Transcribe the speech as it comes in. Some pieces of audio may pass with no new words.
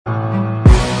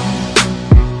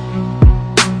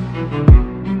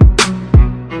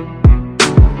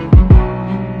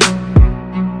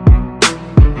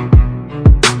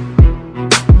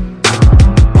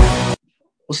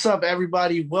What's up,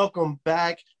 everybody? Welcome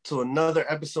back to another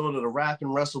episode of the Rap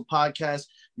and Wrestle podcast.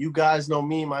 You guys know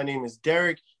me. My name is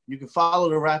Derek. You can follow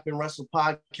the Rap and Wrestle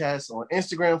podcast on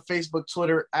Instagram, Facebook,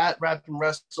 Twitter at Rap and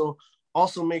Wrestle.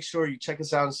 Also, make sure you check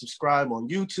us out and subscribe on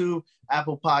YouTube,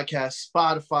 Apple Podcasts,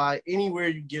 Spotify, anywhere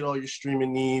you get all your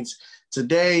streaming needs.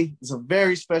 Today is a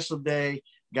very special day.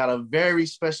 Got a very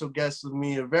special guest with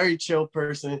me, a very chill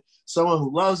person, someone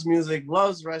who loves music,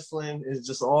 loves wrestling, is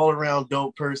just all around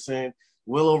dope person.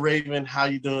 Willow Raven, how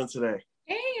you doing today?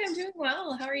 Hey, I'm doing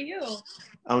well. How are you?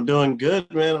 I'm doing good,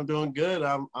 man. I'm doing good.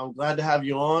 I'm glad to have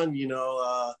you on.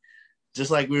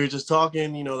 Just like we were just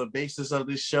talking, the basis of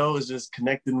this show is just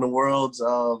connecting the worlds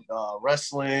of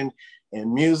wrestling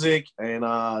and music,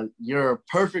 and you're a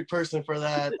perfect person for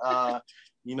that. I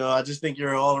just think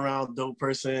you're an all-around dope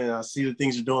person, and I see the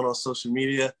things you're doing on social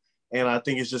media, and I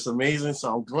think it's just amazing.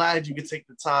 So I'm glad you could take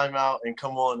the time out and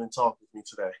come on and talk with me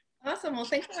today. Awesome. Well,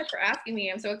 thanks so much for asking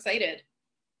me. I'm so excited.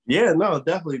 Yeah, no,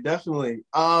 definitely.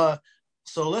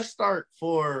 So let's start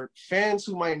for fans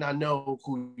who might not know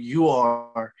who you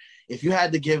are. If you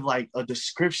had to give like a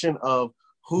description of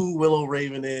who Willow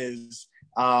Raven is,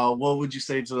 what would you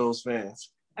say to those fans?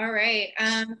 All right.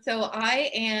 So I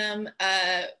am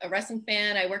a wrestling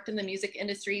fan. I worked in the music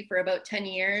industry for about 10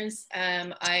 years.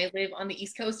 I live on the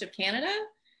East Coast of Canada.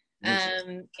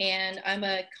 And I'm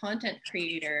a content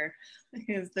creator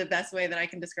is the best way that I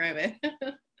can describe it.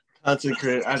 Content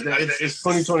creator. It's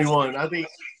 2021. I think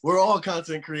we're all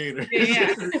content creators.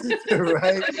 Yeah.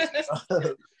 Right?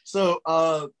 So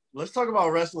let's talk about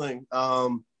wrestling.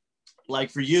 Like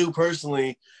for you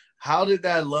personally, how did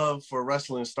that love for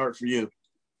wrestling start for you?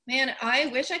 Man, I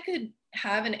wish I could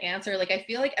have an answer. Like, I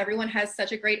feel like everyone has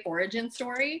such a great origin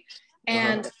story.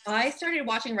 And I started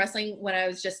watching wrestling when I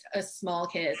was just a small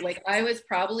kid. Like, I was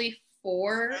probably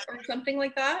 4 or something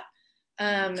like that.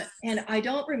 And I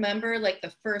don't remember like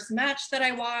the first match that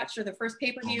I watched or the first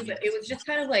pay-per-view, but it was just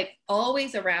kind of like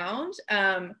always around.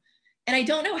 And I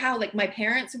don't know how, like, my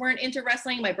parents weren't into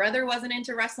wrestling, my brother wasn't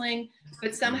into wrestling,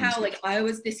 but somehow like I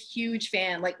was this huge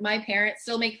fan. Like, my parents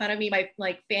still make fun of me, my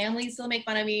like family still make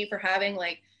fun of me for having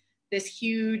like this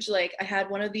huge, like, I had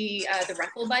one of the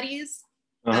Wrestle Buddies.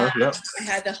 Yep. I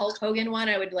had the Hulk Hogan one.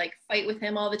 I would like fight with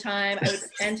him all the time. I would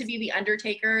pretend to be the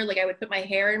Undertaker. Like, I would put my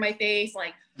hair in my face,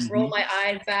 like roll my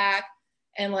eyes back.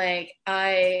 And like,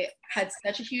 I had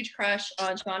such a huge crush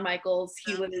on Shawn Michaels.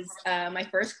 He was my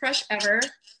first crush ever.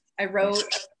 I wrote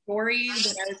a story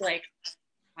when I was like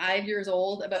 5 years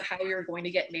old about how you're going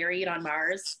to get married on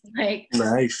Mars. Like,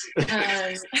 nice.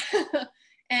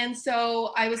 And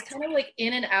so I was kind of like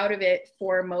in and out of it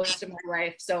for most of my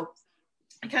life. So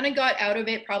I kind of got out of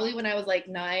it probably when I was like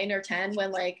 9 or 10,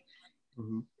 when like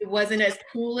it wasn't as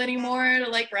cool anymore to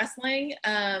like wrestling,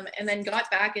 and then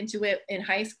got back into it in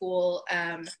high school.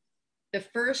 The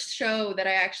first show that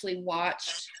I actually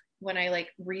watched when I like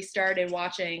restarted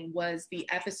watching was the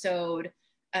episode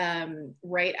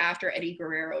right after Eddie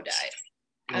Guerrero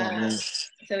died.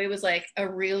 So it was like a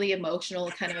really emotional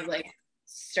kind of like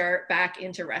start back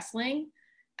into wrestling.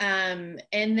 And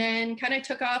then kind of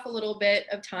took off a little bit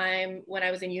of time when I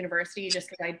was in university, just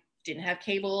because I didn't have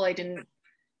cable. I didn't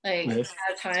like have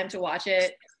time to watch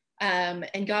it,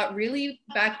 and got really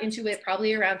back into it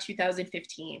probably around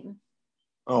 2015.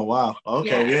 Oh wow.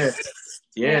 Okay,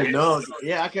 yeah. No,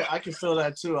 yeah, I can feel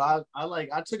that too. I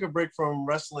took a break from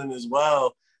wrestling as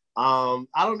well. I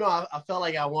don't know. I felt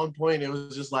like at one point it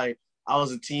was just like I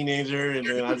was a teenager, and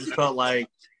then I just felt like,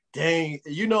 dang,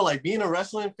 like being a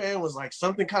wrestling fan was like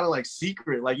something kind of like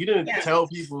secret. Like, you didn't tell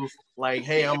people like,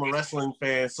 hey, I'm a wrestling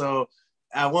fan. So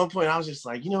at one point I was just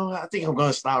like, I think I'm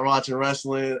going to stop watching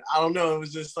wrestling. I don't know. It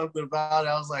was just something about it.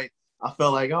 I was like, I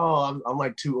felt like, oh, I'm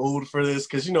like too old for this.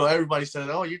 Cause everybody said,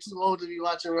 oh, you're too old to be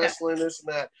watching wrestling, this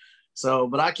and that. So,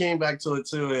 but I came back to it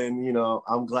too. And,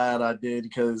 I'm glad I did,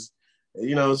 because,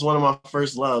 it's one of my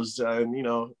first loves. And,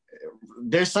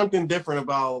 there's something different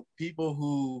about people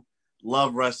who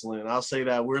love wrestling. I'll say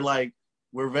that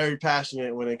we're very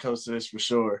passionate when it comes to this, for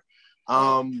sure.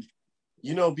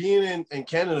 Being in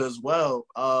Canada as well,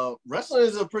 wrestling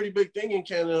is a pretty big thing in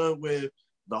Canada with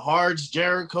the Hards,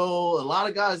 Jericho. A lot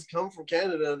of guys come from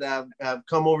Canada that have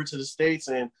come over to the States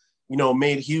and,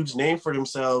 made a huge name for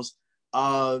themselves.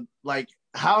 Like,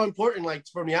 how important, like,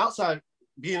 from the outside,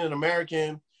 being an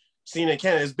American, seeing in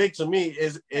Canada is big to me.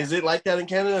 Is it like that in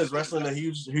Canada? Is wrestling a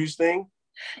huge thing?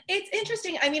 It's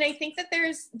interesting. I mean, I think that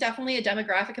there's definitely a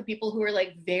demographic of people who are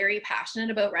like very passionate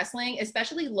about wrestling,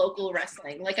 especially local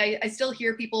wrestling. Like, I still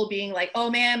hear people being like, oh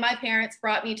man, my parents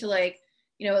brought me to like,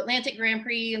 Atlantic Grand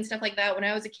Prix and stuff like that when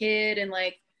I was a kid. And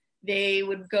like, they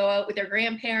would go out with their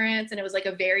grandparents, and it was like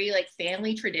a very like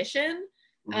family tradition.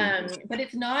 But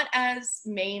it's not as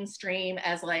mainstream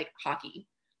as like hockey.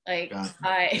 Like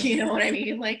Gotcha. you know what I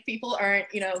mean? Like people aren't,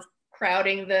 you know,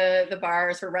 crowding the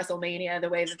bars for WrestleMania the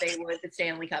way that they would the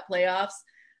Stanley Cup playoffs.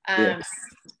 Yeah.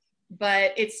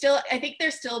 But it's still, I think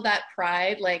there's still that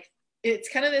pride. Like it's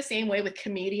kind of the same way with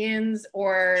comedians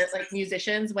or like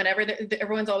musicians. Whenever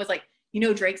everyone's always like, you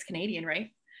know, Drake's Canadian,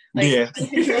 right? Like Yeah.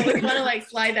 you always want to like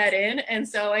slide that in. And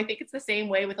so I think it's the same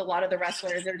way with a lot of the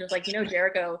wrestlers. They're just like, you know,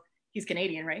 Jericho, he's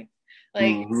Canadian, right?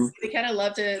 Like they kind of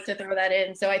love to throw that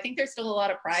in. So I think there's still a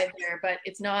lot of pride there, but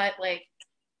it's not like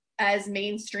as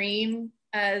mainstream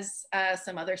as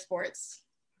some other sports.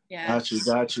 Yeah.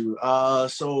 Got you.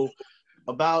 So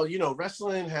about, you know,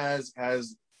 wrestling has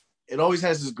it always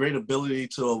has this great ability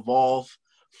to evolve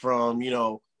from, you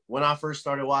know, when I first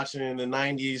started watching in the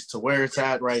 90s to where it's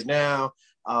at right now.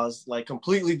 It's like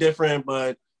completely different,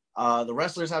 but the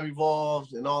wrestlers have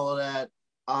evolved and all of that.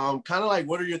 Kind of like,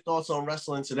 what are your thoughts on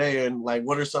wrestling today, and like,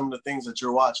 what are some of the things that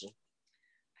you're watching?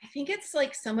 I think it's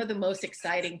like some of the most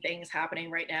exciting things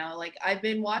happening right now. Like I've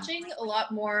been watching a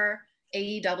lot more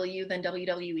AEW than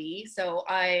WWE. So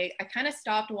I kind of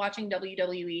stopped watching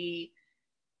WWE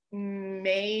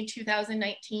May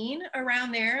 2019,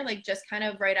 around there, like just kind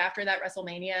of right after that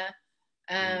WrestleMania.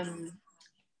 Um,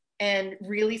 and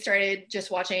really started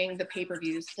just watching the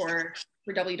pay-per-views for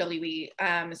WWE.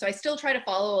 So I still try to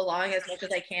follow along as much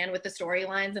as I can with the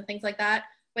storylines and things like that,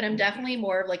 but I'm definitely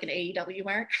more of like an AEW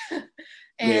mark.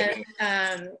 And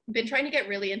been trying to get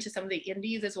really into some of the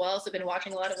indies as well. So been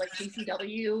watching a lot of like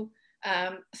GCW.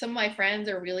 Some of my friends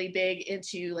are really big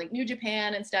into like New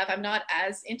Japan and stuff. I'm not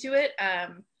as into it,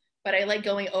 but I like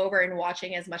going over and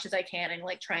watching as much as I can and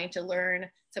like trying to learn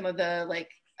some of the like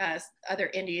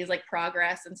other indies like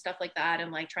Progress and stuff like that,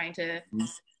 and like trying to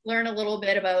learn a little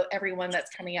bit about everyone that's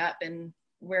coming up and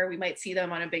where we might see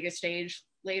them on a bigger stage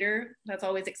later. That's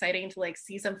always exciting to like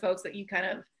see some folks that you kind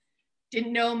of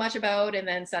didn't know much about, and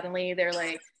then suddenly they're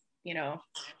like, you know,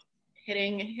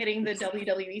 hitting the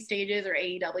WWE stages or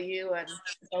AEW, and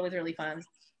it's always really fun.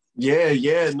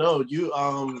 Yeah, no,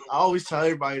 I always tell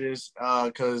everybody this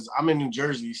because I'm in New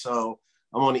Jersey, so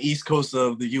I'm on the East Coast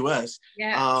of the US.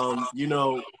 Yeah. You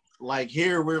know, like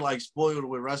here we're like spoiled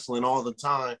with wrestling all the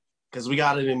time because we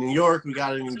got it in New York, we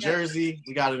got it in New Jersey,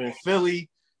 we got it in Philly.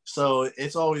 So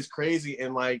it's always crazy,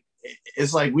 and like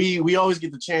it's like we always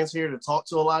get the chance here to talk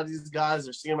to a lot of these guys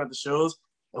or see them at the shows,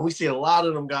 and we see a lot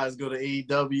of them guys go to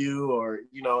AEW, or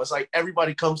you know, it's like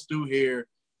everybody comes through here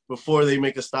before they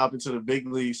make a stop into the big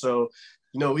league. So,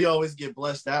 you know, we always get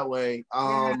blessed that way.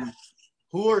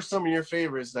 Who are some of your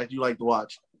favorites that you like to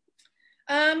watch?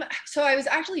 So I was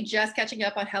actually just catching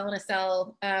up on Hell in a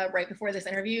Cell right before this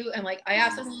interview, and like I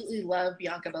absolutely love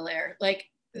Bianca Belair. Like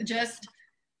just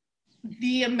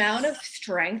the amount of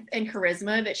strength and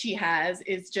charisma that she has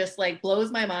is just like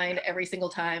blows my mind every single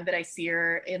time that I see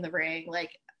her in the ring. Like,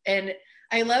 and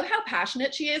I love how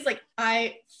passionate she is. Like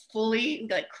I fully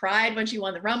like cried when she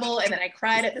won the Rumble, and then I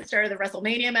cried at the start of the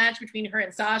WrestleMania match between her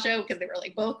and Sasha because they were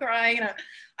like both crying. And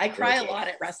I cry a lot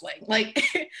at wrestling. Like,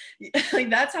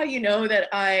 like that's how you know that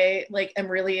I like am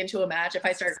really into a match if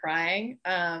I start crying.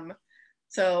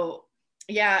 So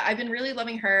yeah, I've been really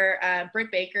loving her.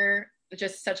 Britt Baker,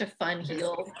 just such a fun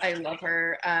heel. I love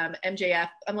her. MJF,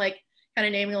 I'm like kind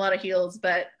of naming a lot of heels,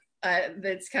 but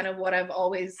that's kind of what I've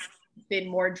always been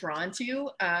more drawn to.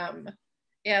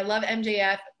 Yeah, I love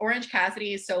MJF. Orange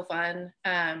Cassidy is so fun.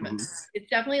 It's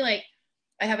definitely like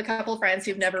I have a couple friends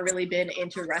who've never really been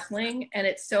into wrestling, and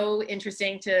it's so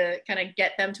interesting to kind of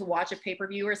get them to watch a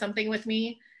pay-per-view or something with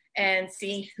me and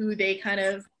seeing who they kind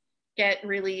of get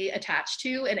really attached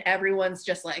to, and everyone's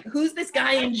just like, who's this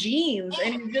guy in jeans,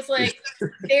 and he's just like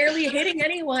barely hitting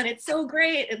anyone. It's so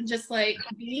great. And just like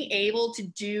being able to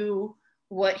do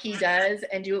what he does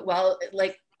and do it well.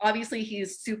 Like obviously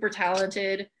he's super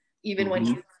talented even when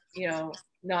he's, you know,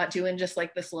 not doing just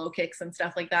like the slow kicks and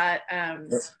stuff like that.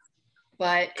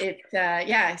 But it's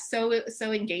yeah, so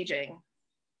engaging.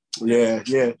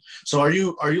 Yeah. So are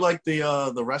you like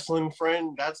the wrestling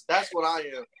friend? That's what I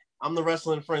am. I'm the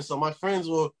wrestling friend. So my friends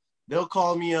they'll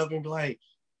call me up and be like,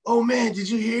 "Oh man, did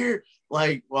you hear?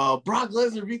 Like, well, Brock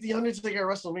Lesnar beat the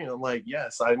Undertaker at WrestleMania." I'm like,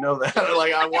 "Yes, I know that."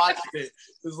 Like, I watched it.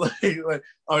 It's like,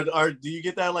 do you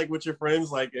get that like with your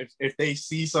friends? Like, if they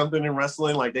see something in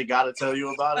wrestling, like they gotta tell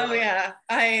you about it. Oh yeah,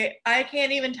 I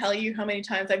can't even tell you how many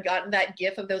times I've gotten that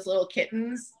gif of those little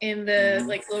kittens in the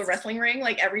like little wrestling ring.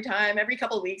 Like every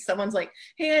couple of weeks, someone's like,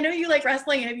 "Hey, I know you like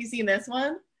wrestling. Have you seen this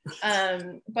one?"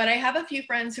 But I have a few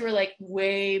friends who are like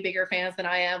way bigger fans than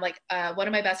I am. Like one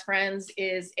of my best friends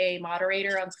is a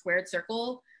moderator on Squared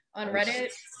Circle on Reddit.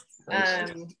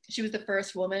 She was the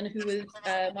first woman who was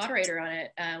a moderator on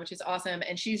it, which is awesome.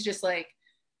 And she's just like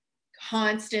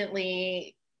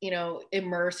constantly,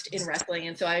 immersed in wrestling.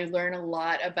 And so I learn a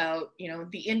lot about,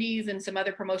 the indies and some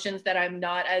other promotions that I'm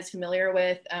not as familiar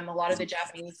with. A lot of the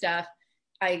Japanese stuff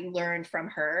I learned from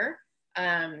her.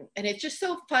 And it's just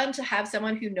so fun to have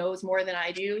someone who knows more than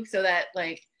I do, so that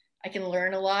like I can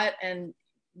learn a lot. And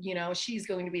she's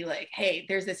going to be like, hey,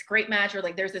 there's this great match, or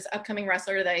like there's this upcoming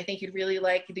wrestler that I think you'd really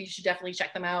like, you should definitely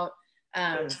check them out.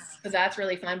 So that's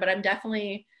really fun. But I'm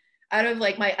definitely, out of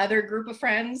like my other group of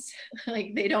friends,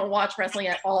 like they don't watch wrestling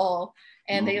at all,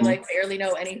 and they like barely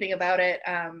know anything about it.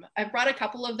 I've brought a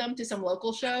couple of them to some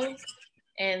local shows,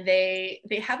 and they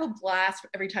have a blast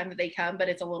every time that they come, but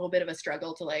it's a little bit of a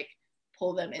struggle to like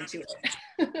pull them into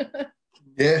it.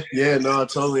 Yeah, no,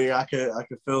 totally. I could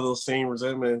feel those same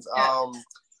resentments. Yeah.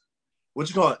 What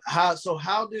you call it?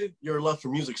 How did your love for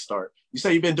music start? You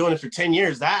say you've been doing it for 10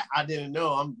 years. That I didn't know.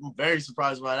 I'm very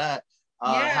surprised by that.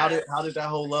 How did that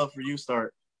whole love for you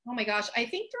start? Oh my gosh, I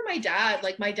think through my dad.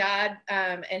 Like my dad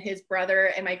and his brother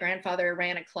and my grandfather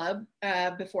ran a club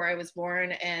before I was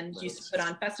born, and used to put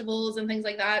on festivals and things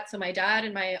like that. So my dad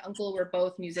and my uncle were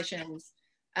both musicians,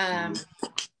 and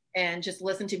just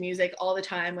listened to music all the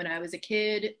time when I was a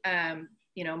kid.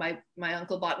 My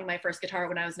uncle bought me my first guitar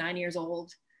when I was 9 years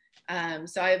old.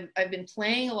 So I've been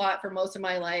playing a lot for most of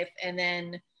my life, and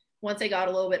then once I got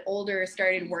a little bit older,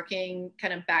 started working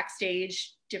kind of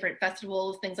backstage, different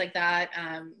festivals, things like that.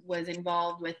 Was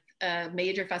involved with a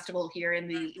major festival here in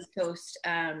the East Coast,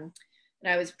 and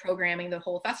I was programming the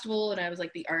whole festival, and I was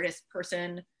like the artist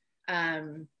person,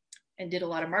 and did a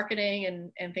lot of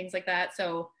marketing and things like that.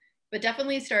 So, but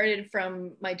definitely started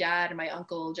from my dad and my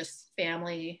uncle, just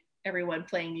family, everyone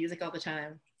playing music all the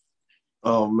time.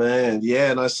 Oh man,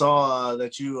 yeah, and I saw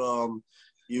that you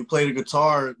played a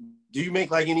guitar. Do you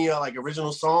make like any like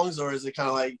original songs, or is it kind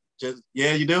of like just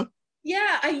you do?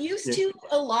 Yeah, I used to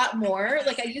a lot more.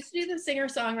 Like I used to do the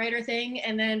singer-songwriter thing,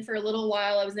 and then for a little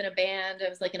while I was in a band. I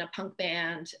was like in a punk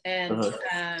band, and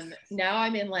now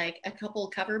I'm in like a couple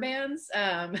cover bands.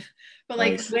 But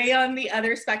like way on the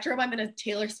other spectrum, I'm in a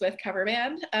Taylor Swift cover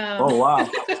band. Oh wow!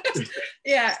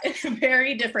 Yeah, it's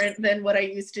very different than what I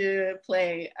used to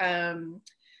play.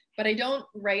 But I don't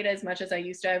write as much as I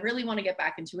used to. I really want to get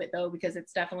back into it though, because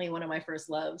it's definitely one of my first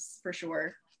loves for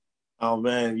sure. Oh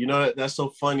man, that's so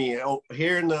funny. Oh,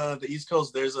 here in the East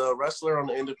Coast, there's a wrestler on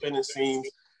the independent scene.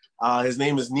 His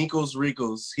name is Nikos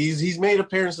Rikos. He's made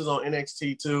appearances on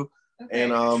NXT too,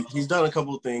 and he's done a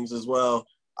couple of things as well.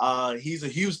 He's a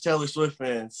huge Taylor Swift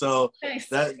fan, so nice.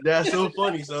 that's so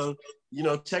funny. So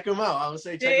check him out. I would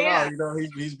say check him out.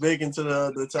 He's big into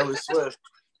the Taylor Swift.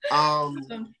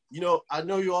 I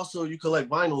know you collect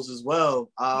vinyls as well.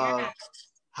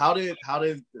 How did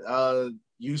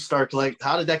you start collect?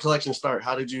 How did that collection start?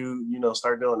 How did you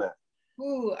start doing that?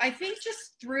 Ooh, I think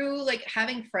just through like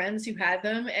having friends who had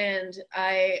them, and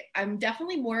I'm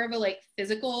definitely more of a like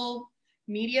physical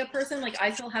media person. Like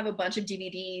I still have a bunch of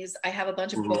DVDs. I have a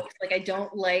bunch of books. Like I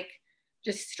don't like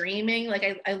just streaming.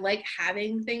 Like I like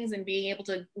having things and being able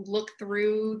to look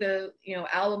through the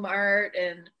album art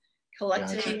and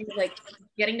collecting, like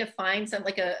getting to find some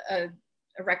like a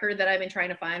record that I've been trying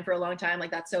to find for a long time.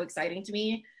 Like that's so exciting to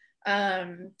me.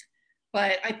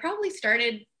 But I probably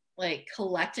started like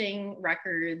collecting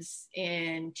records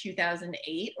in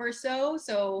 2008 or so.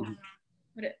 So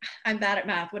I'm bad at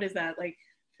math. What is that? Like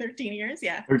 13 years?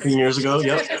 Yeah. 13 years ago.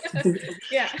 Yep.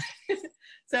 Yeah.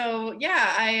 So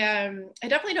yeah, I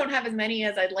definitely don't have as many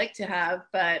as I'd like to have,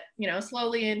 but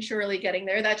slowly and surely getting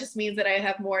there. That just means that I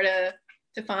have more to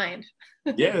find.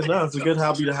 Yeah, no, it's a good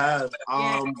hobby to have.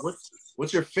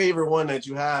 What's your favorite one that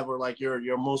you have, or like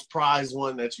your most prized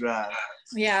one that you have?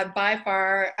 Yeah, by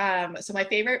far. So my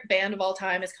favorite band of all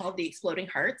time is called the Exploding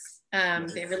Hearts.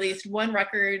 They released one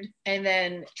record and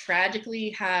then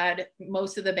tragically had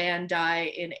most of the band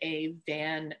die in a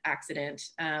van accident,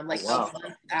 a month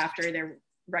after their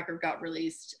record got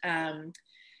released.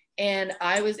 And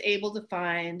I was able to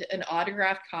find an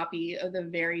autographed copy of the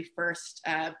very first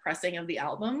pressing of the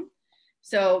album.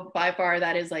 So by far,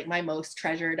 that is like my most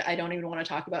treasured. I don't even want to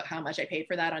talk about how much I paid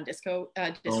for that on Discogs.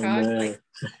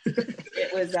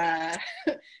 It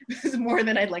was more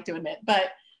than I'd like to admit, but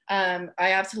I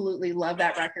absolutely love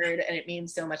that record, and it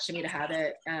means so much to me to have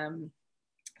it.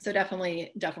 So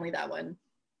definitely that one.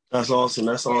 That's awesome.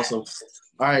 All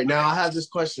right, now I have this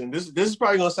question. This is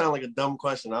probably gonna sound like a dumb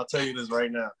question. I'll tell you this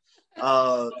right now.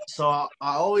 So I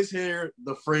always hear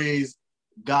the phrase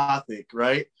gothic,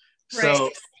 right?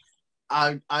 So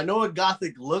I know what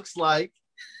gothic looks like.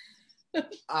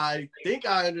 I think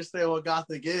I understand what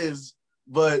gothic is,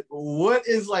 but what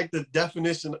is like the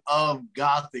definition of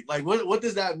gothic? Like, what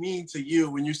does that mean to you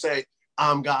when you say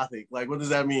I'm gothic? Like, what does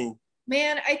that mean?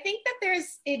 Man, I think that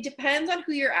it depends on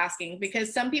who you're asking,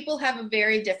 because some people have a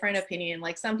very different opinion.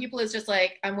 Like some people is just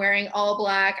like, I'm wearing all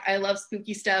black. I love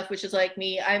spooky stuff, which is like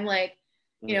me. I'm like,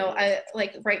 I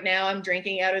like right now I'm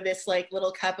drinking out of this like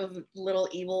little cup of little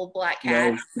evil black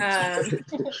cat,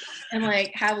 and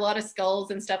like have a lot of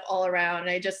skulls and stuff all around.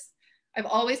 And I've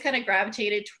always kind of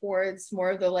gravitated towards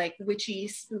more of the like witchy,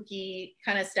 spooky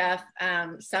kind of stuff.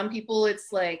 Some people it's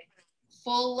like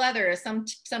full leather. Some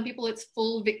people it's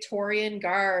full Victorian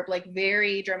garb, like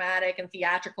very dramatic and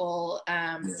theatrical.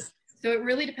 So it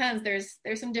really depends. There's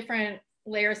some different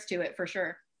layers to it for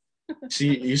sure.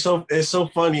 See, it's so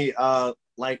funny.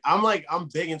 I'm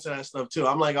big into that stuff too.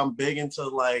 I'm big into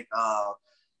like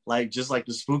just like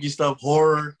the spooky stuff,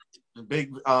 horror, the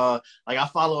big like I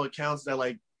follow accounts that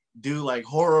like do like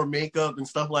horror makeup and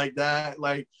stuff like that.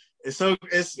 Like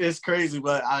it's crazy,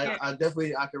 but I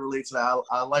definitely I can relate to that.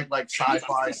 I like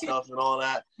sci-fi stuff and all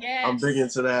that. Yeah. I'm big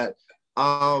into that.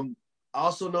 I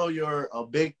also know you're a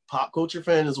big pop culture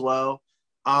fan as well.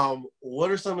 What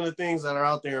are some of the things that are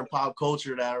out there in pop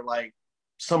culture that are like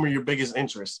some of your biggest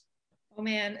interests? Oh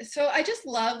man, so I just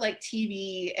love like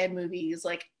TV and movies.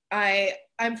 Like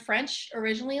I'm French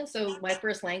originally, and so my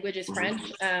first language is French.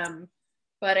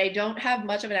 But I don't have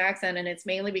much of an accent, and it's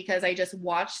mainly because I just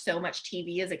watched so much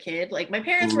TV as a kid. Like my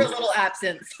parents were a little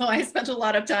absent, so I spent a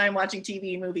lot of time watching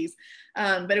TV and movies.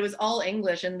 But it was all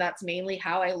English, and that's mainly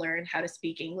how I learned how to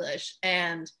speak English.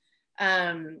 And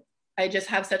I just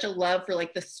have such a love for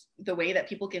like the way that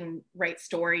people can write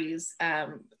stories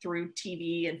through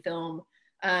TV and film.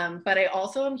 But I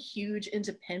also am huge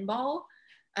into pinball.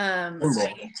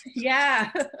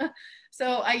 Yeah.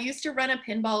 So I used to run a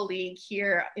pinball league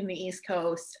here in the East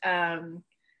Coast.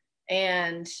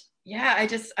 And yeah,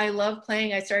 I love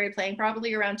playing. I started playing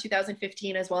probably around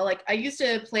 2015 as well. Like I used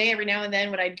to play every now and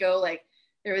then when I'd go, like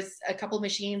there was a couple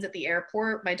machines at the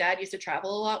airport. My dad used to travel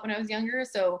a lot when I was younger.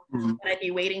 So when I'd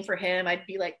be waiting for him, I'd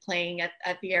be like playing at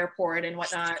the airport and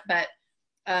whatnot. But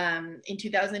in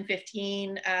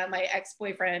 2015, my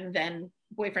ex-boyfriend, then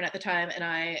boyfriend at the time, and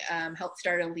I helped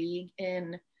start a league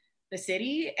in the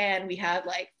city, and we had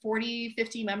like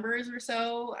 40-50 members or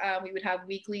so. We would have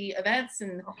weekly events,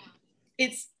 and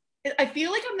I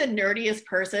feel like I'm the nerdiest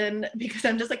person because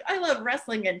I'm just like, I love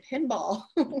wrestling and pinball.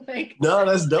 Like, no,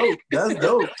 that's dope. That's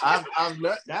dope. I've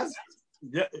met, that's,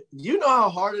 you know how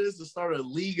hard it is to start a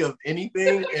league of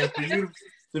anything, and for you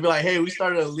to be like, hey, we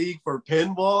started a league for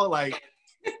pinball, like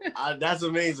that's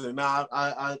amazing. Nah,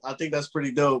 I think that's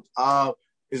pretty dope.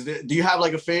 Do you have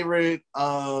like a favorite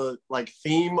like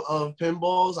theme of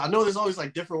pinballs? I know there's always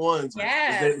like different ones.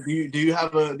 Yeah. Do you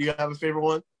have a favorite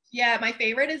one? Yeah, my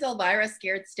favorite is Elvira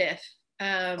Scared Stiff.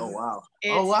 Oh wow!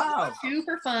 It's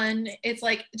super fun. It's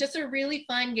like just a really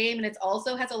fun game, and it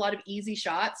also has a lot of easy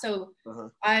shots. So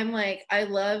I'm like, I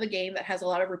love a game that has a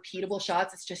lot of repeatable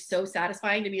shots. It's just so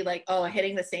satisfying to be like, oh,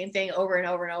 hitting the same thing over and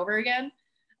over and over again.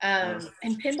 And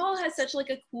pinball has such like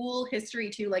a cool history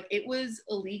too. Like it was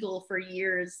illegal for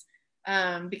years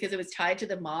because it was tied to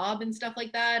the mob and stuff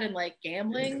like that, and like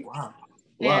gambling. Wow.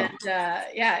 And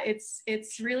yeah,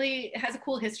 it's really, it has a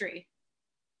cool history.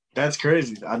 That's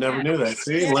crazy. I never knew that.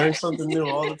 See, learn something new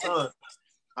all the time.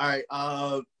 All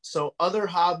right. So other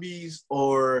hobbies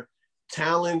or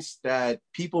talents that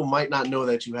people might not know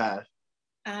that you have?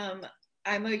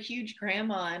 I'm a huge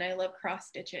grandma, and I love cross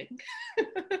stitching.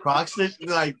 Cross stitch,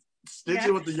 like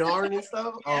stitching with the yarn and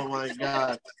stuff. Yeah. Oh my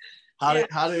god! How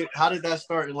did that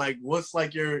start? And like, what's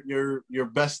like your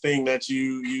best thing that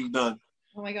you've done?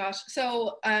 Oh my gosh!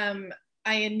 So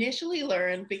I initially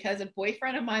learned because a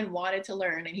boyfriend of mine wanted to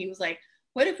learn, and he was like,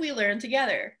 "What if we learn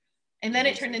together?" And then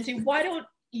it turned into, "Why don't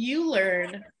you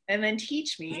learn and then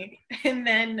teach me?" And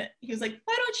then he was like,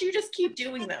 "Why don't you just keep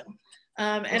doing them?"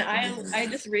 And I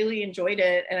just really enjoyed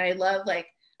it, and I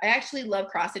actually love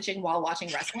cross stitching while watching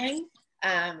wrestling,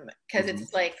 because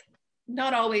it's like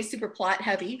not always super plot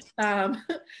heavy, so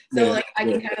like I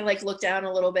can kind of like look down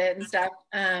a little bit and stuff.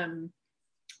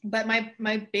 But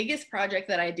my biggest project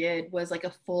that I did was like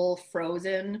a full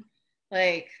Frozen,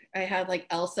 like I had like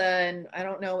Elsa, and I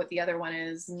don't know what the other one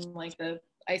is, and like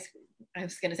I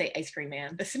was gonna say ice cream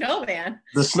man, the snowman.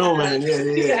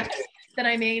 Yeah. That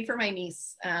I made for my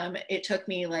niece. It took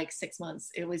me like 6 months.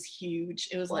 It was huge.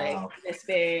 It was like this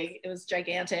big. It was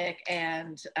gigantic,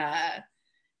 and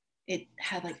it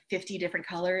had like 50 different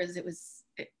colors. It was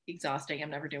exhausting. I'm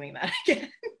never doing that again.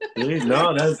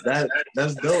 No,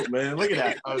 that's dope, man. Look at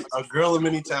that, a girl of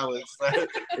many talents.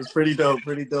 It's pretty dope.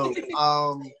 Pretty dope.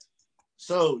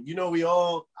 So we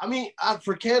all. I mean,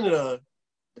 for Canada,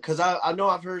 because I know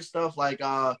I've heard stuff like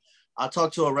I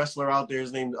talked to a wrestler out there,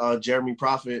 his name Jeremy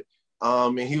Prophet,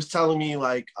 and he was telling me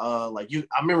like you,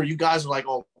 I remember you guys were like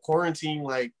on quarantine,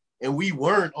 like, and we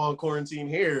weren't on quarantine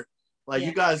here, like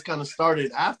you guys kind of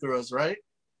started after us, right?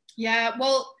 Yeah,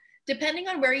 well, depending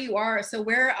on where you are. So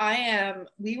where I am,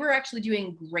 we were actually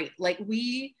doing great. Like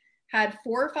we had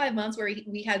 4 or 5 months where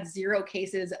we had 0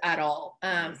 cases at all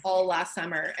last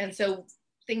summer. And so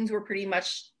things were pretty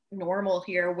much normal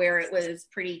here, where it was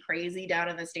pretty crazy down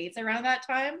in the States around that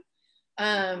time.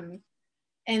 And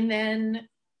then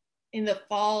in the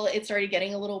fall, it started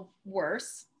getting a little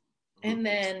worse. And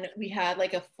then we had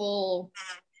like a full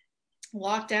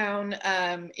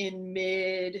lockdown in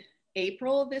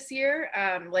mid-April this year.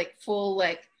 Like full,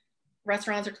 like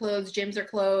restaurants are closed, gyms are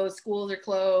closed, schools are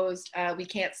closed. We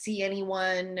can't see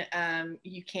anyone.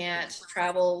 You can't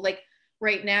travel. Like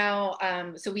right now,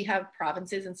 so we have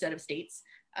provinces instead of states.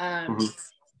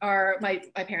 My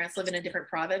parents live in a different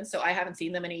province, so I haven't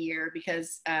seen them in a year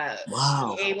because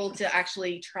Wow. able to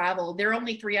actually travel. They're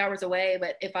only 3 hours away,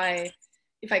 but if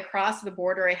I cross the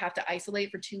border, I have to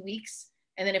isolate for 2 weeks,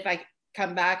 and then if I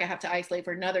come back, I have to isolate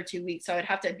for another 2 weeks. So I'd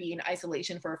have to be in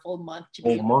isolation for a full month to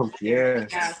be able to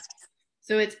yeah.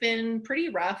 So it's been pretty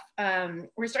rough.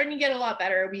 We're starting to get a lot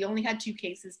better. We only had 2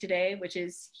 cases today, which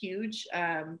is huge.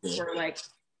 We're like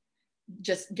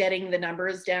just getting the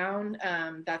numbers down.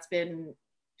 That's been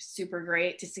super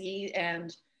great to see.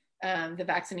 And the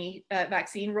vaccine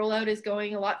rollout is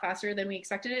going a lot faster than we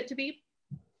expected it to be.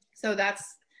 So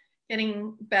that's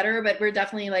getting better, but we're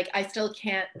definitely like, I still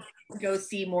can't go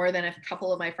see more than a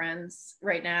couple of my friends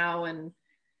right now. And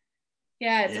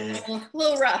yeah, it's a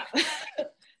little rough.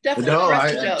 Definitely. No,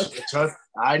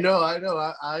 I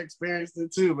know. I experienced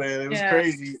it too, man. It was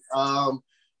crazy.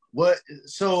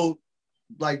 So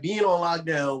like being on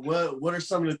lockdown, what are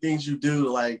some of the things you do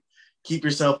to like keep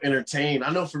yourself entertained?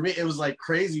 I know for me, it was like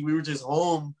crazy. We were just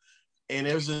home and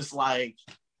it was just like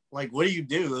what do you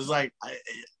do? It was like,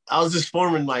 I was just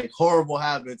forming like horrible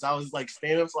habits. I was like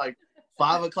staying up to like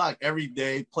 5 o'clock every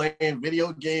day, playing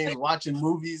video games, watching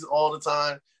movies all the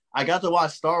time. I got to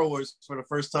watch Star Wars for the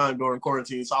first time during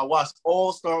quarantine. So I watched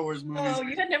all Star Wars movies. Oh,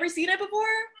 you had never seen it before?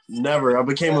 Never. I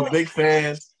became a big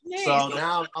fan. Nice. So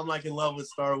now I'm like in love with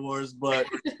Star Wars. But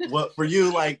what for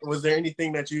you, like, was there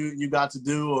anything that you got to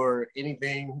do or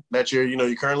anything that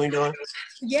you're currently doing?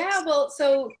 Yeah, well,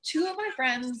 so 2 of my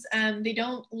friends, they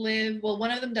don't live, well,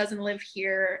 one of them doesn't live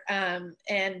here.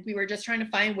 And we were just trying to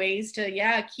find ways to,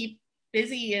 keep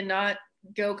busy and not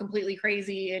go completely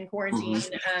crazy in quarantine.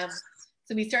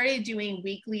 So we started doing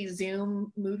weekly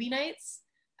Zoom movie nights.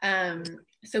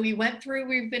 So we've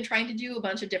been trying to do a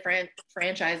bunch of different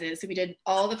franchises. So we did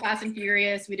all the Fast and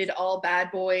Furious, we did all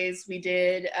Bad Boys, we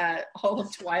did all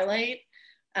of Twilight.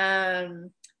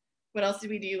 What else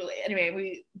did we do? Anyway,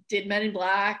 we did Men in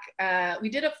Black. We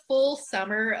did a full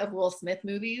summer of Will Smith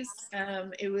movies.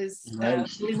 It was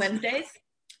Blue Wednesdays.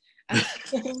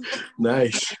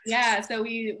 Nice. Yeah, so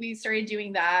we started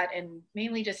doing that and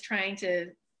mainly just trying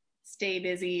to stay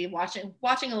busy, watching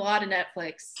a lot of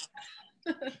Netflix.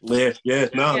 I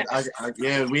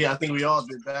think we all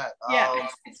did that. I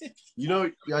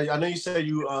know you said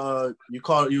you were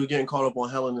getting caught up on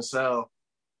Hell in a Cell.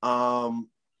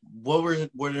 What were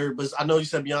there? But I know you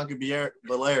said Bianca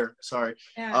Belair. Sorry.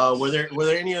 Yeah. Were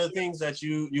there any other things that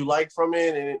you liked from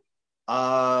it? And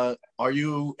are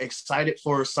you excited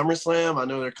for SummerSlam? I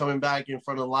know they're coming back in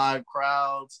front of live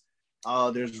crowds.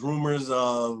 There's rumors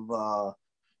of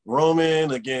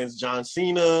Roman against John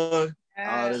Cena.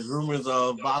 There's rumors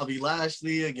of Bobby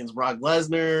Lashley against Brock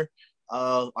Lesnar.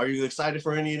 Are you excited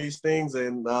for any of these things?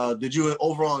 And did you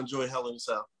overall enjoy Hell in a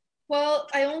Cell? Well,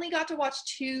 I only got to watch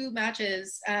 2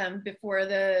 matches before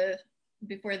this.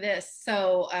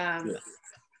 So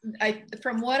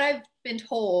from what I've been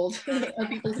told of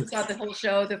people who saw the whole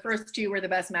show, the first 2 were the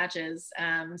best matches.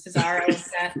 Cesaro and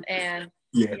Seth and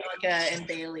Bianca and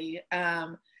Bayley.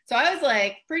 So I was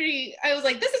like,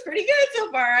 this is pretty good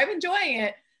so far. I'm enjoying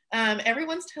it.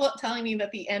 Everyone's telling me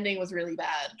that the ending was really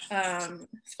bad.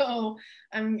 So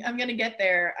I'm gonna get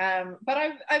there. But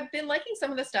I've been liking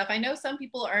some of the stuff. I know some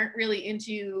people aren't really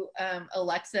into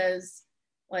Alexa's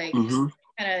like kind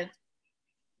of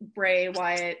Bray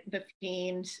Wyatt the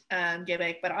Fiend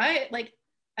gimmick, but I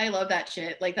love that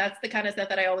shit. Like that's the kind of stuff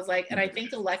that I always like. And I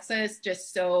think Alexa is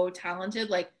just so talented.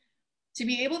 Like to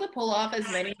be able to pull off as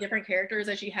many different characters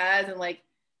as she has and like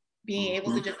being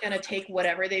able to just kind of take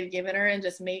whatever they've given her and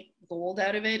just make gold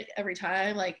out of it every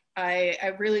time. Like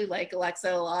I really like Alexa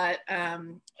a lot.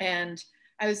 And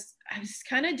I was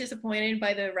kind of disappointed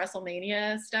by the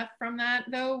WrestleMania stuff from that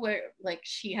though, where like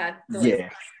she had the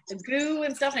goo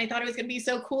and stuff, and I thought it was gonna be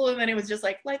so cool, and then it was just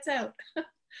like lights out.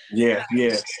 Yeah.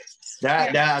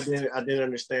 That I didn't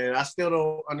understand. I still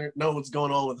don't know what's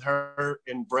going on with her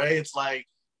and Bray. It's like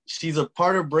she's a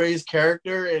part of Bray's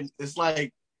character, and it's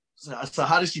like, so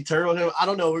how does she turn on him? I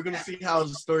don't know. We're gonna see how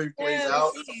the story plays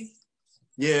out.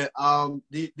 Yeah.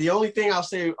 The only thing I'll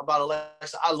say about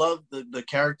Alexa, I love the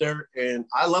character, and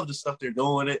I love the stuff they're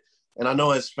doing with it. And I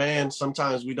know as fans,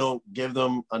 sometimes we don't give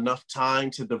them enough time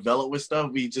to develop with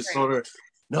stuff. We just sort of,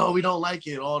 no, we don't like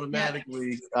it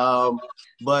automatically.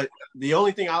 But the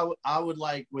only thing I would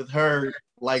like with her,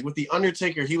 like with the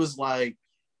Undertaker, he was like,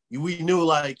 we knew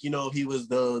like, you know, he was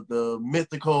the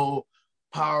mythical,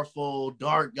 powerful,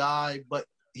 dark guy, but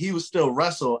he was still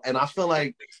wrestle. And I feel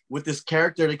like with this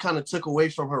character, they kind of took away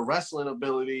from her wrestling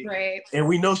ability. Right. And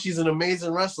we know she's an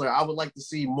amazing wrestler. I would like to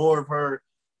see more of her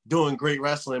doing great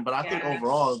wrestling, but I think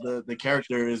overall the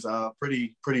character is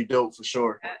pretty dope for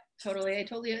sure. Totally. I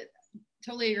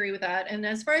totally agree with that. And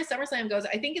as far as SummerSlam goes,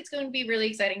 I think it's going to be really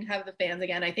exciting to have the fans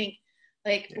again. I think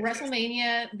like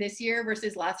WrestleMania this year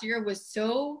versus last year was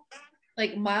so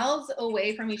like miles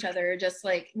away from each other, just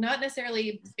like not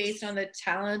necessarily based on the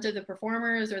talent of the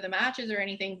performers or the matches or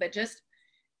anything, but just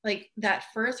like that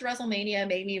first WrestleMania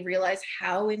made me realize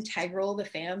how integral the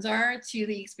fans are to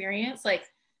the experience. Like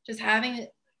just having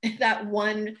that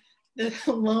the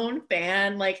lone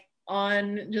fan like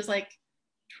on just like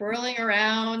twirling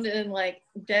around and like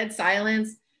dead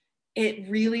silence, it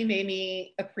really made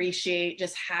me appreciate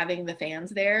just having the fans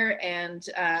there. And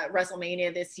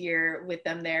WrestleMania this year with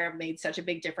them there made such a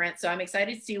big difference. So I'm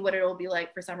excited to see what it'll be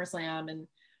like for SummerSlam. And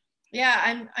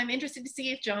yeah, I'm interested to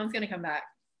see if John's gonna come back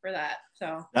for that.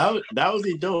 So that would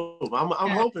be dope.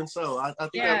 I'm hoping so. I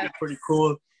think that'd be pretty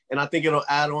cool. And I think it'll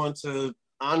add on to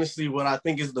honestly what I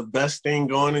think is the best thing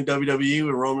going in WWE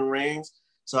with Roman Reigns.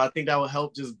 So I think that will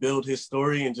help just build his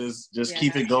story and just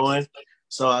keep it going.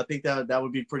 So I think that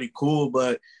would be pretty cool.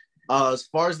 But as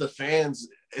far as the fans,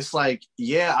 it's like,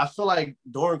 I feel like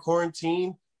during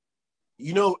quarantine,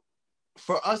 you know,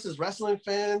 for us as wrestling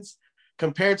fans,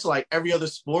 compared to like every other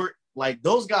sport, like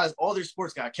those guys, all their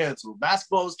sports got canceled.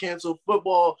 Basketball was canceled,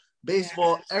 football,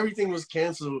 baseball, everything was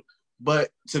canceled.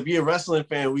 But to be a wrestling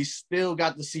fan, we still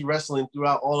got to see wrestling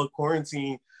throughout all of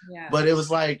quarantine. Yeah. But it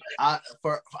was like, I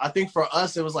think for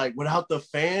us, it was like without the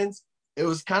fans, it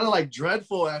was kind of like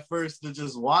dreadful at first to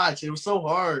just watch. It was so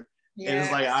hard. Yeah. And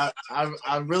it's like,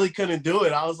 I really couldn't do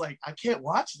it. I was like, I can't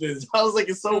watch this. I was like,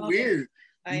 it's so weird.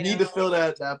 You need to feel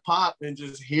that pop and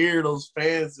just hear those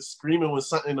fans just screaming when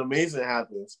something amazing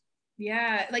happens.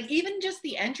 Yeah. Like even just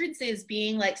the entrances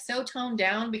being like so toned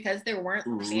down because there weren't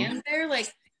fans there.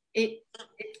 Like it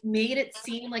made it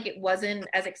seem like it wasn't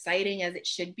as exciting as it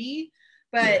should be.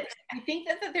 But I think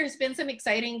that there's been some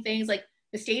exciting things like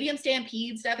the Stadium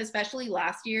Stampede stuff, especially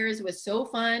last year's, was so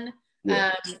fun.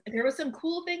 Yeah. There was some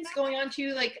cool things going on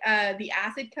too, like the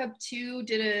Acid Cup 2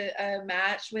 did a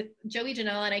match with Joey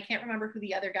Janela, and I can't remember who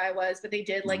the other guy was, but they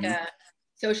did like a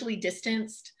socially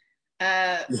distanced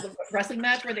wrestling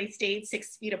match where they stayed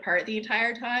 6 feet apart the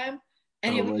entire time.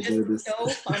 And it was just so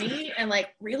funny and like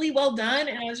really well done.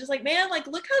 And I was just like, man, like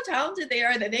look how talented they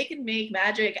are that they can make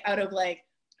magic out of like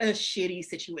a shitty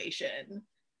situation.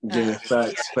 Yeah,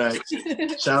 facts.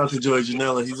 Shout out to Joey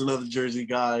Janela. He's another Jersey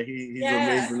guy. He's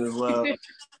amazing as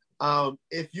well.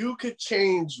 If you could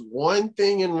change one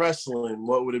thing in wrestling,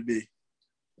 what would it be?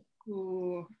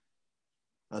 Ooh.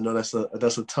 I know that's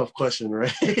a tough question,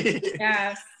 right?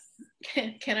 Yeah.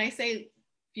 Can I say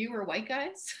fewer white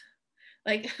guys?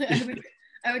 Like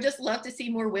I would just love to see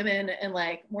more women and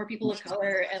like more people of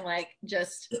color, and like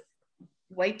just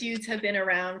white dudes have been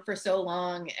around for so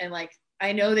long, and like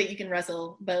I know that you can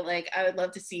wrestle, but like I would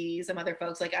love to see some other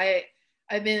folks. Like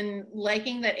I've been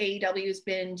liking that AEW has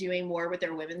been doing more with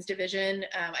their women's division.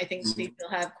 I think they still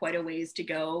have quite a ways to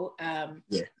go.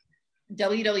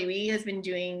 WWE has been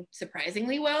doing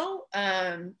surprisingly well.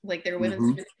 Like their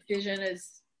women's division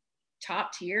is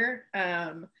top tier.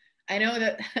 I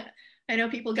know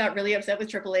people got really upset with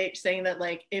Triple H saying that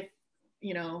like if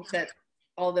you know that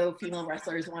although female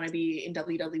wrestlers want to be in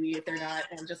WWE if they're not,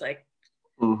 and just like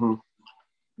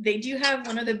they do have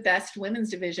one of the best women's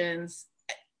divisions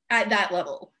at that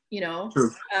level, you know.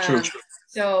 True.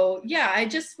 So yeah, I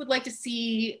just would like to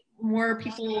see more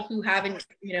people who haven't,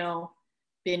 you know,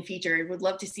 been featured. Would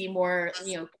love to see more,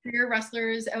 you know, career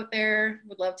wrestlers out there.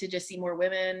 Would love to just see more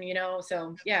women, you know.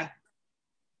 So yeah.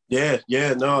 Yeah,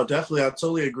 no, definitely. I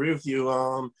totally agree with you.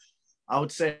 I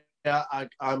would say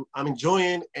I'm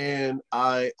enjoying, and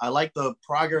I like the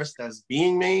progress that's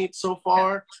being made so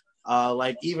far.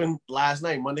 Like even last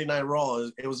night, Monday Night Raw,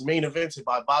 it was main evented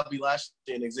by Bobby Lashley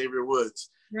and Xavier Woods.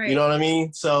 Right. You know what I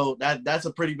mean? So that's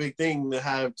a pretty big thing to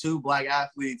have two Black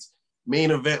athletes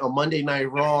main event on Monday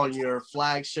Night Raw on your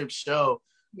flagship show.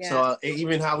 Yeah. So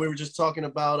even how we were just talking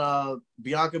about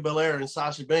Bianca Belair and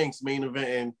Sasha Banks main event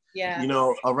and you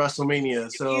know, a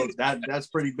WrestleMania. So that's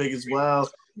pretty big as well.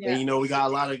 Yeah. And you know, we got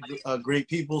a lot of great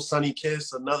people. Sonny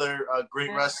Kiss, another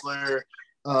great wrestler.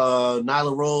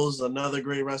 Nyla Rose, another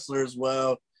great wrestler as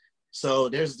well. So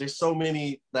there's so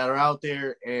many that are out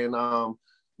there, and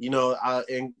you know,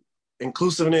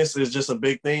 inclusiveness is just a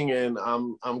big thing, and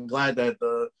I'm glad that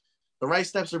the right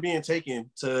steps are being taken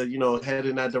to, you know, head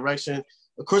in that direction.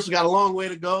 Of course, we got a long way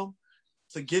to go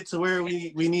to get to where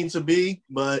we need to be,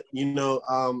 but you know,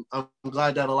 I'm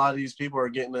glad that a lot of these people are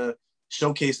getting to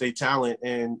showcase their talent,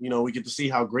 and you know, we get to see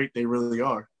how great they really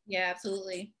are. Yeah,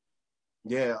 absolutely.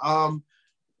 Yeah.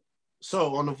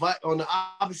 So on the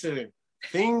opposite end,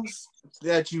 things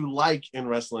that you like in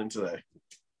wrestling today.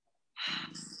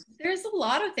 There's a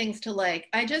lot of things to like.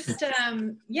 I just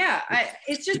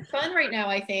it's just fun right now.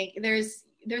 I think there's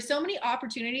so many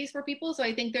opportunities for people. So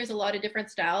I think there's a lot of different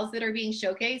styles that are being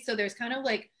showcased. So there's kind of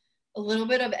like a little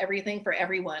bit of everything for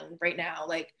everyone right now.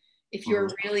 Like if you're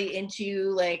really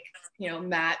into like, you know,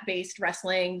 mat-based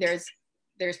wrestling,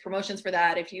 there's promotions for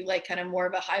that. If you like kind of more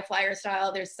of a high flyer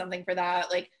style, there's something for that.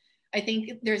 Like I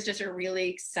think there's just a really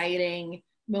exciting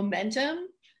momentum.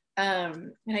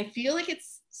 And I feel like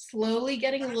it's slowly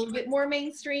getting a little bit more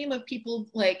mainstream of people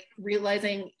like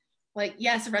realizing like,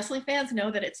 yes, wrestling fans know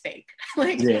that it's fake.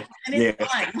 Like, and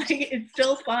it's fun. Like, it's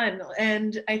still fun.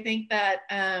 And I think that,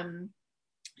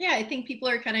 I think people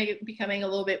are kind of becoming a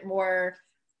little bit more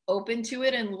open to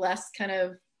it and less kind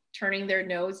of turning their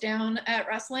nose down at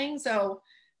wrestling. So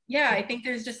yeah, I think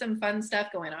there's just some fun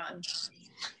stuff going on.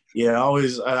 Yeah,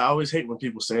 I always hate when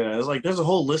people say that. It's like there's a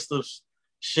whole list of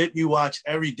shit you watch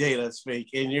every day that's fake,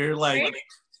 and you're like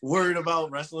worried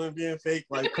about wrestling being fake.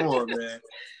 Like, come on, man.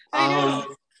 I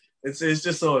know. It's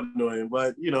just so annoying,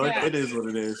 but you know, it is what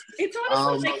it is. It's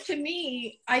honestly like, to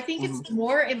me, I think it's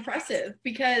more impressive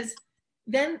because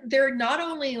then they're not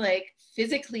only like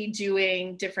physically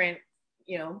doing different,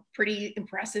 you know, pretty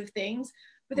impressive things,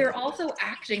 but they're also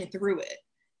acting through it.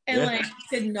 And like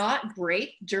to not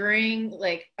break during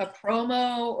like a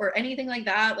promo or anything like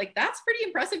that, like that's pretty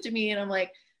impressive to me. And I'm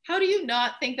like, how do you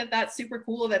not think that that's super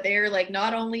cool that they're like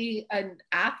not only an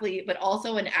athlete but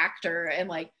also an actor, and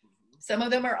like some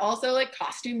of them are also like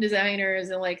costume designers,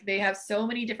 and like they have so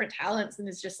many different talents, and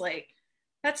it's just like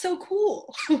that's so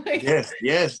cool. Like, yes,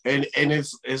 and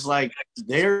it's like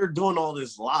they're doing all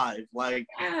this live. Like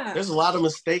there's a lot of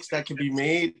mistakes that can be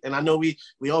made, and I know we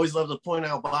always love to point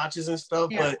out botches and stuff,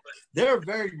 but there are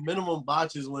very minimum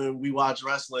botches when we watch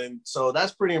wrestling. So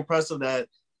that's pretty impressive that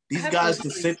these guys can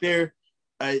sit there.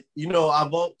 You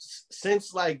know,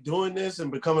 since like doing this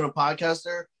and becoming a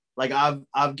podcaster, like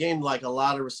I've gained like a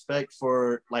lot of respect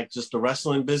for like just the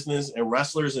wrestling business and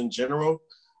wrestlers in general,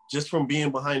 just from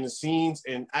being behind the scenes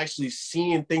and actually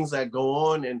seeing things that go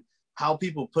on and how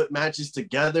people put matches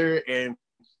together and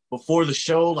before the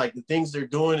show, like the things they're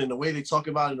doing and the way they talk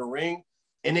about in the ring,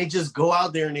 and they just go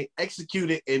out there and they execute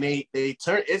it and they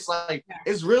turn. It's like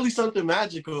it's really something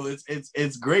magical.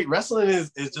 It's great. Wrestling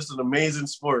is just an amazing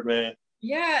sport, man.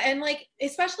 Yeah, and like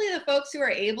especially the folks who are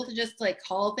able to just like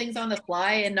call things on the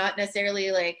fly and not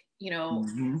necessarily like, you know,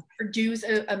 produce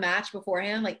a match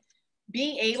beforehand. Like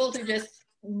being able to just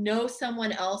know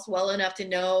someone else well enough to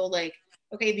know like,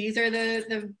 okay, these are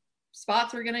the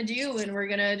spots we're gonna do, and we're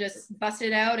gonna just bust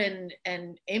it out and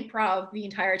improv the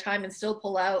entire time and still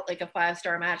pull out like a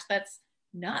 5-star match. That's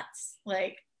nuts.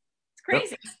 Like it's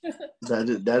crazy.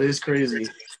 That is crazy.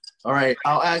 All right,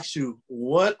 I'll ask you,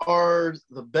 what are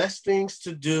the best things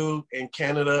to do in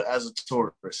Canada as a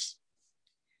tourist?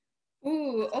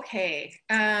 Ooh, okay.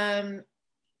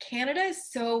 Canada is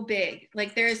so big.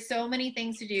 Like there's so many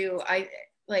things to do.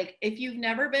 Like if you've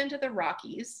never been to the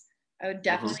Rockies, I would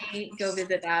definitely go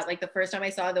visit that. Like the first time I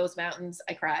saw those mountains,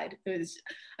 I cried.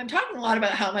 I'm talking a lot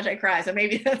about how much I cry, so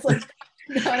maybe that's like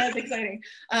not as exciting.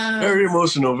 Very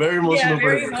emotional Yeah,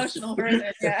 very person. emotional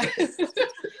person.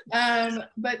 Yeah.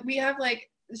 But we have like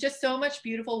just so much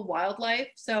beautiful wildlife.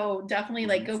 So definitely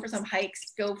like go for some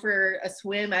hikes, go for a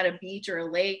swim at a beach or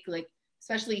a lake. Like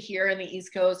especially here in the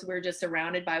East Coast, we're just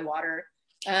surrounded by water.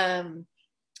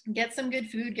 Get some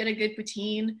good food, get a good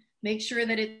poutine. Make sure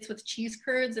that it's with cheese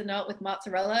curds and not with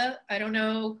mozzarella. I don't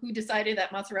know who decided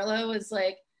that mozzarella was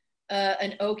like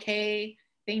an okay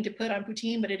thing to put on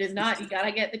poutine, but it is not. You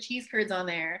gotta get the cheese curds on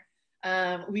there.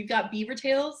 We've got beaver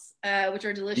tails, which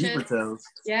are delicious. Beaver tails.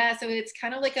 Yeah, so it's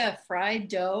kind of like a fried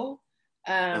dough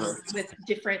with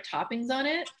different toppings on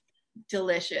it.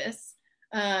 Delicious.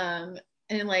 And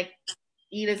like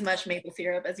eat as much maple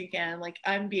syrup as you can. Like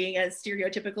I'm being as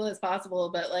stereotypical as possible,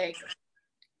 but like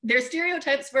they're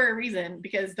stereotypes for a reason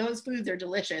because those foods are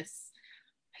delicious.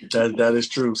 That is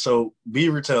true. So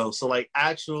beaver tails. So like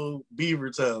actual beaver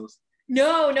tails.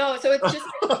 No. So it's just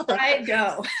like fried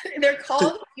dough. They're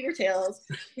called beaver tails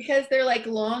because they're like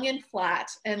long and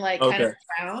flat and like kind of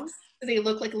round. So they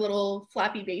look like a little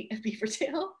flappy beaver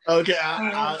tail. Okay,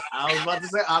 I was about to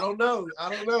say I don't know. I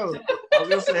was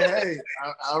gonna say, hey,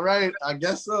 all right, I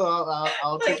guess so.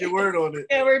 I'll take your word on it.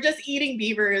 Yeah, we're just eating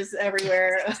beavers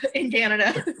everywhere in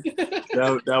Canada.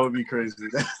 that would be crazy.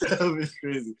 That would be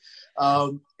crazy.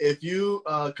 If you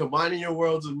combining your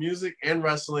worlds of music and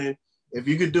wrestling, if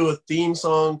you could do a theme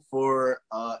song for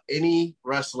any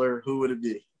wrestler, who would it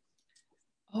be?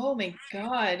 Oh my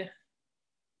God.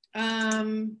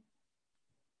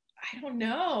 I don't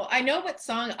know. I know what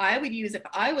song I would use if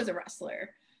I was a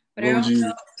wrestler, but I don't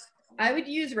know. I would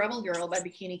use Rebel Girl by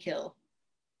Bikini Kill.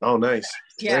 Oh, nice.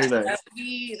 Yeah, very nice.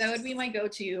 that would be my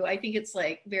go-to. I think it's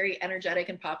like very energetic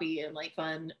and poppy and like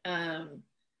fun.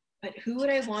 But who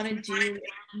would I want to do?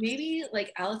 Maybe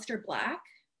like Aleister Black.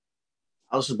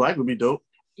 Aleister Black would be dope.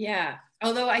 Yeah.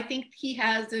 Although I think he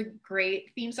has a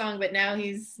great theme song, but now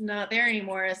he's not there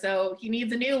anymore, so he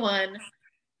needs a new one.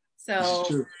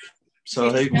 So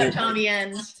hey, Tommy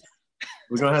End.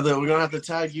 We're gonna have to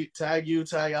tag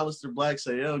Aleister Black.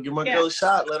 Say, yo, give my girl a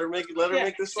shot. Let her make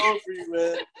this song for you,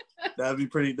 man. That'd be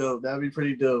pretty dope.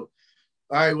 All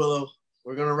right, Willow,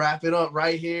 we're gonna wrap it up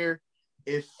right here.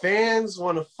 If fans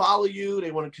want to follow you,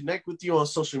 they want to connect with you on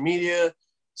social media,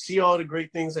 see all the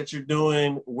great things that you're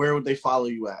doing, where would they follow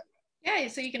you at? Yeah,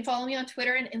 so you can follow me on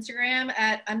Twitter and Instagram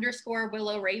at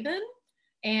 _Willow Raven.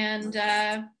 And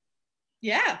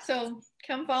so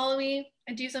come follow me.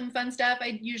 I do some fun stuff.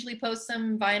 I usually post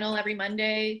some vinyl every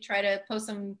Monday, try to post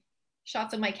some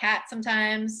shots of my cat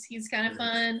sometimes. He's kind of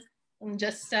fun. And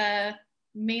just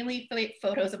mainly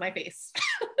photos of my face.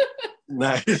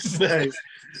 Nice.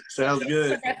 Sounds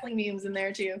good. Some wrestling memes in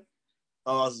there too.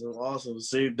 Awesome.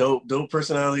 See, dope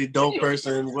personality, dope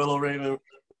person, Willow Raven.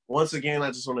 Once again,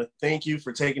 I just want to thank you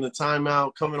for taking the time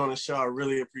out, coming on the show. I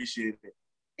really appreciate it.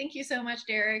 Thank you so much,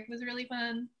 Derek. It was really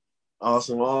fun.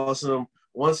 Awesome.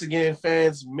 Once again,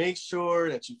 fans, make sure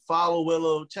that you follow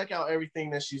Willow. Check out everything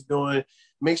that she's doing.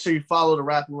 Make sure you follow the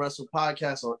Rap and Wrestle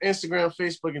podcast on Instagram,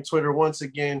 Facebook, and Twitter. Once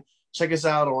again, check us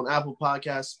out on Apple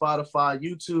Podcasts, Spotify,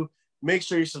 YouTube. Make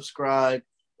sure you subscribe.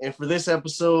 And for this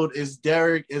episode is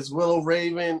Derek, is Willow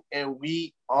Raven, and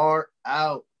we are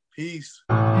out. Peace.